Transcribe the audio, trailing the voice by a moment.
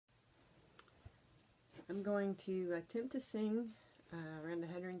I'm going to attempt to sing around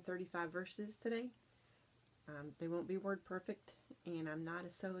 135 verses today. They won't be word perfect, and I'm not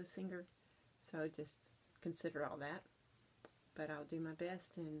a solo singer, so just consider all that. But I'll do my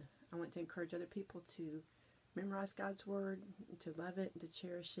best, and I want to encourage other people to memorize God's Word, to love it, to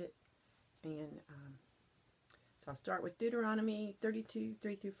cherish it. And so I'll start with Deuteronomy 32,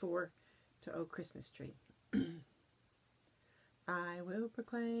 3-4 to O Christmas Tree. I will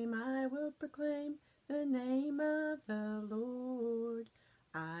proclaim the name of the Lord.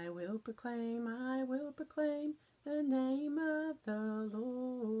 I will proclaim the name of the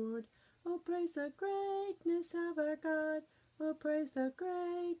Lord. Oh, praise the greatness of our God. Oh, praise the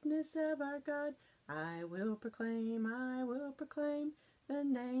greatness of our God. I will proclaim the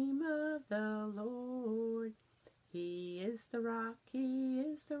name of the Lord. He is the rock, He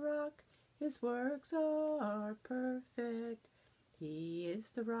is the rock. His works are perfect. He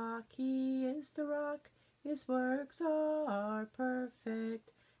is the rock, He is the rock. His works are perfect,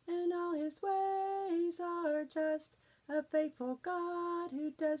 and all His ways are just. A faithful God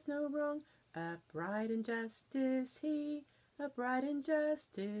who does no wrong. Upright in justice He, upright in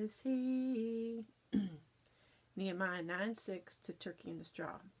justice He. Nehemiah 9:6 to Turkey in the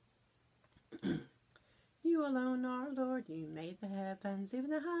Straw. You alone are Lord, you made the heavens, even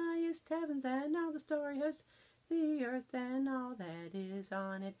the highest heavens and all the starry hosts, the earth and all that is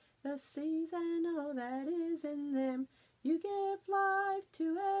on it, the seas and all that is in them. You give life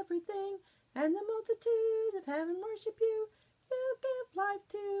to everything, and the multitude of heaven worship you. You give life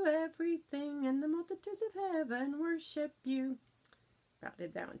to everything, and the multitudes of heaven worship you. I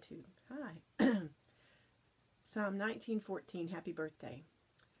did that one too. Hi. Psalm 19:14, Happy Birthday.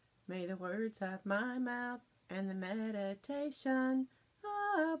 May the words of my mouth and the meditation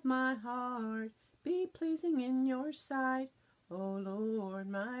of my heart be pleasing in your sight, O Lord,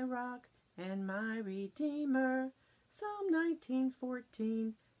 my rock and my redeemer. Psalm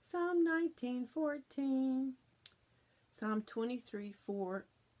 19:14, Psalm 19:14. Psalm 23:4,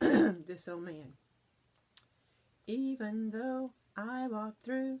 This old man. Even though I walk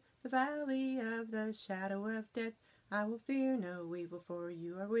through the valley of the shadow of death, I will fear no evil, for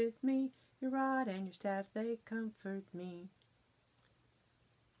you are with me. Your rod and your staff, they comfort me.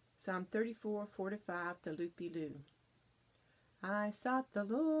 Psalm 34:4-5 to Loopy-Loo. I sought the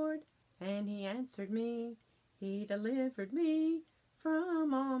Lord, and He answered me. He delivered me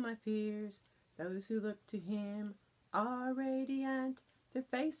from all my fears. Those who look to Him are radiant. Their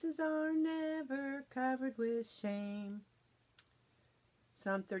faces are never covered with shame.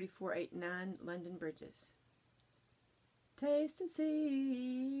 Psalm 34:8-9, London Bridges. Taste and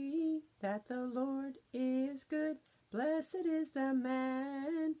see that the Lord is good. Blessed is the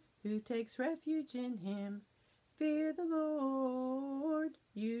man who takes refuge in Him. Fear the Lord,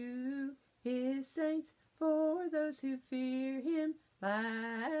 you His saints, for those who fear Him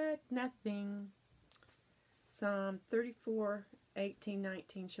lack nothing. Psalm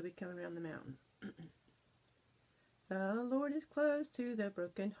 34:18-19 shall be coming around the mountain. The Lord is close to the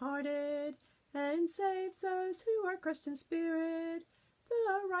brokenhearted, and saves those who are crushed in spirit.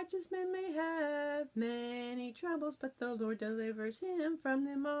 The righteous man may have many troubles, but the Lord delivers him from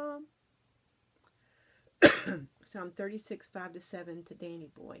them all. Psalm 36:5-7 to Danny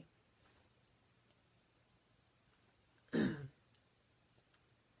Boy.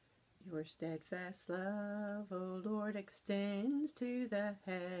 Your steadfast love, O Lord, extends to the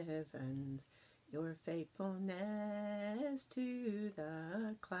heavens, your faithfulness to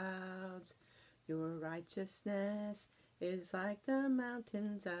the clouds. Your righteousness is like the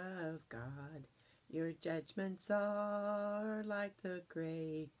mountains of God. Your judgments are like the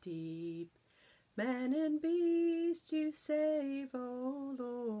great deep. Man and beast you save, O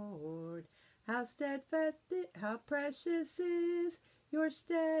Lord. How steadfast, how precious is your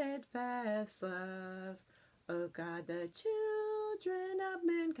steadfast love. O God, the children of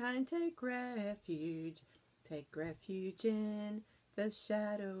mankind take refuge in the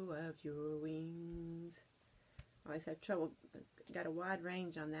shadow of your wings. I always have trouble, got a wide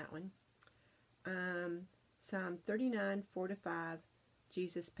range on that one. Psalm 39:4-5,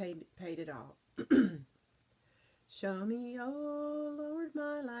 Jesus paid it all. Show me, O Lord,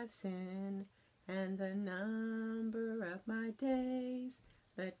 my life's sin, and the number of my days.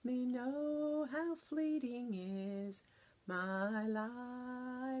 Let me know how fleeting is my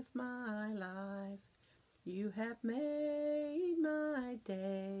life, my life. You have made my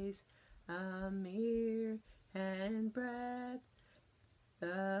days a mere handbreadth.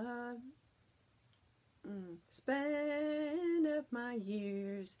 The span of my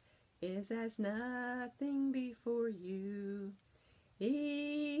years is as nothing before you.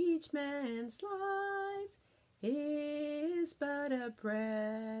 Each Each man's life is but a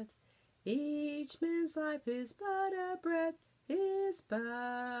breath. Each man's life is but a breath, is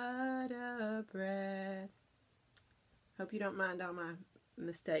but a breath. Hope you don't mind all my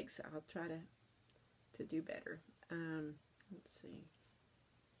mistakes. I'll try to do better. Let's see.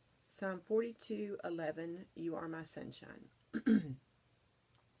 Psalm 42:11, You are my sunshine.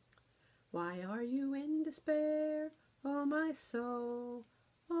 Why are you in despair, oh my soul,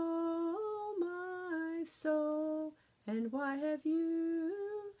 oh my soul? And why have you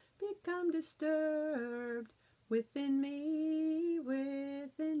become disturbed within me,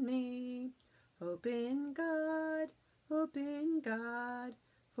 within me? Hope in God,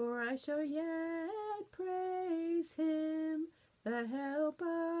 for I shall yet praise him, the help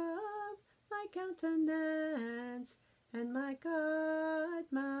of my countenance, and my God,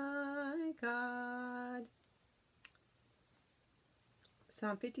 my God.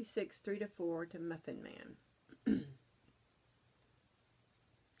 Psalm 56:3-4 to Muffin Man.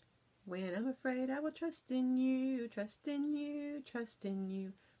 When I'm afraid, I will trust in you, trust in you, trust in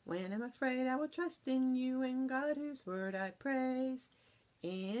you. When I'm afraid, I will trust in you, in God whose word I praise.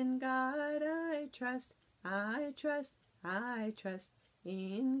 In God I trust, I trust, I trust.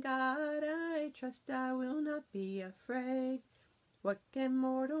 In God I trust, I will not be afraid. What can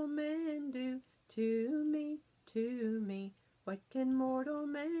mortal man do to me, to me? What can mortal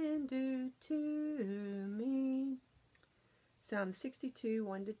man do to me? Psalm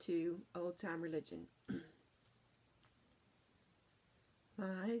 62:1-2, Old Time Religion.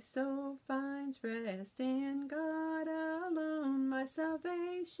 My soul finds rest in God alone. My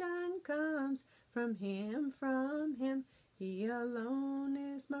salvation comes from him, from him. He alone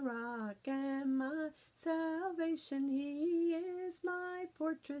is my rock and my salvation. He is my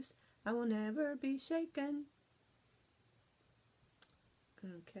fortress. I will never be shaken.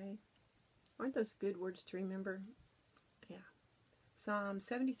 Okay. Aren't those good words to remember? Yeah. Psalm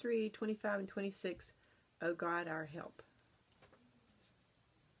 73:25-26, O God, our help.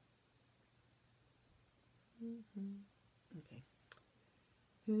 Okay.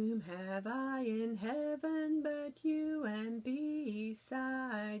 Whom have I in heaven but you, and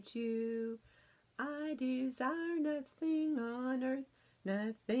beside you I desire nothing on earth,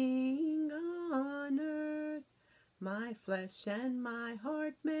 nothing on earth. My flesh and my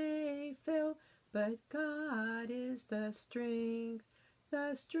heart may fail, but God is the strength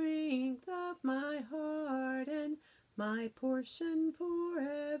of my heart, and my portion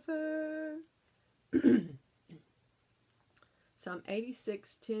forever. Psalm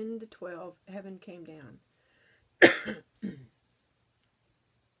 86:10-12, Heaven Came Down.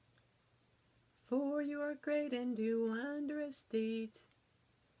 For you are great and do wondrous deeds.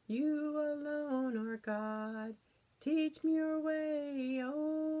 You alone are God. Teach me your way,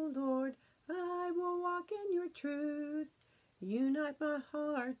 O Lord. I will walk in your truth. Unite my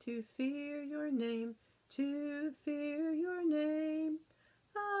heart to fear your name, to fear your name.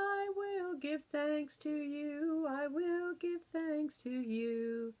 I will give thanks to you, I will give thanks to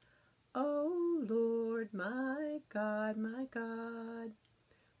you, O Lord, my God,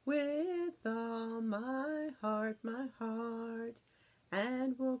 with all my heart,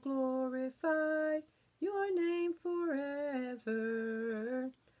 and will glorify your name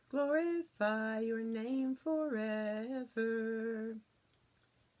forever, glorify your name forever.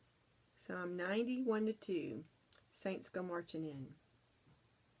 Psalm 90:1-2, Saints Go Marching In.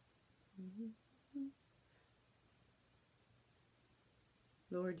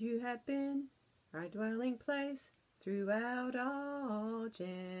 Lord, you have been our dwelling place throughout all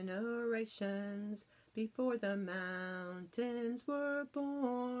generations. Before the mountains were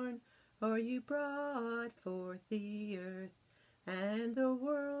born, or you brought forth the earth and the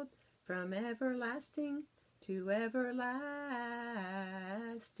world, from everlasting to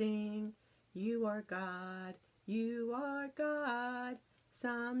everlasting. You are God, you are God.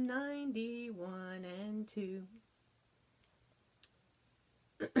 Psalm 91:2.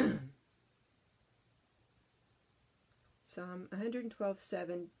 Psalm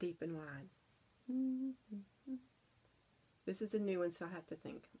 112:7, Deep and Wide. This is a new one, so I have to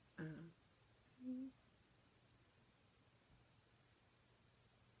think.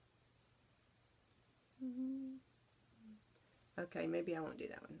 Okay, maybe I won't do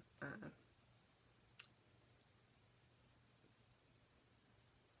that one.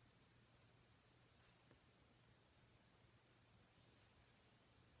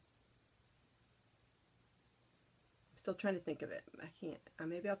 Still trying to think of it. I can't.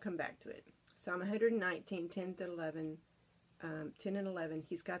 Maybe I'll come back to it. Psalm 119, 10-11, 10 and 11.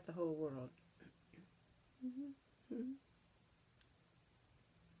 He's got the whole world.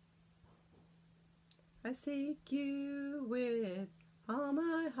 I seek you with all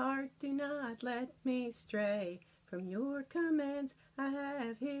my heart. Do not let me stray from your commands. I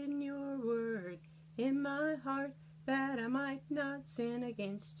have hidden your word in my heart, that I might not sin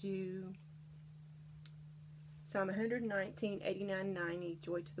against you. Psalm 119, 89, 90,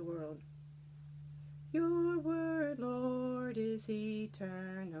 Joy to the World. Your word, Lord, is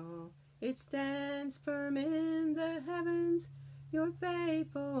eternal. It stands firm in the heavens. Your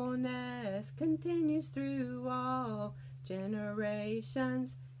faithfulness continues through all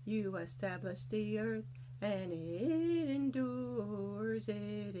generations. You establish the earth, and it endures,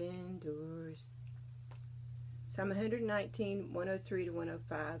 it endures. Psalm 119, 103 to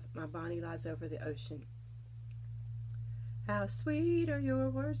 105, My Bonnie Lies Over the Ocean. How sweet are your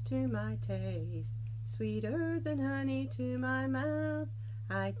words to my taste, sweeter than honey to my mouth.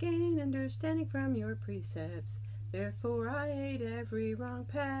 I gain understanding from your precepts, therefore I hate every wrong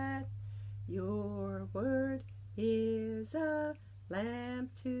path. Your word is a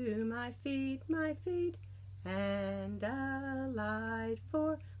lamp to my feet, and a light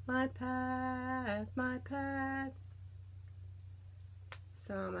for my path, my path.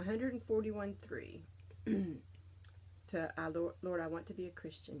 Psalm 141, 3. Lord, I want to be a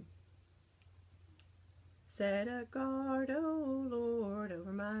Christian. Set a guard, O Lord,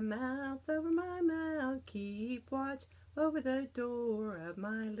 over my mouth, over my mouth. Keep watch over the door of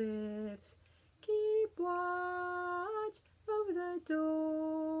my lips. Keep watch over the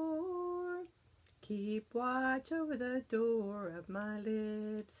door. Keep watch over the door of my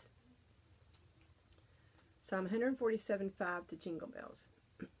lips. Psalm 147, 5 to Jingle Bells.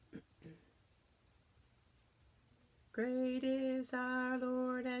 Great is our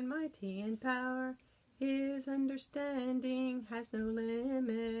Lord and mighty in power. His understanding has no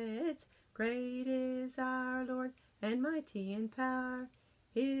limits. Great is our Lord and mighty in power.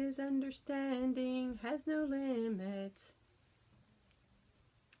 His understanding has no limits.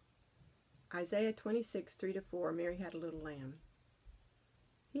 Isaiah 26, 3 to 4, Mary Had a Little Lamb.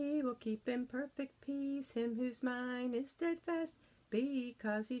 He will keep in perfect peace him whose mind is steadfast,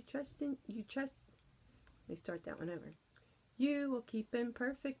 because he trusts in you. Let me start that one over. You will keep in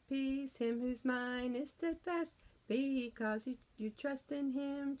perfect peace him whose mind is steadfast, because you trust in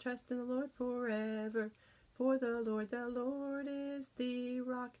him. Trust in the Lord forever. For the Lord is the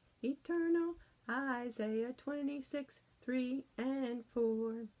rock eternal. Isaiah 26, 3 and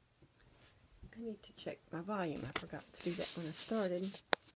 4. I need to check my volume. I forgot to do that when I started.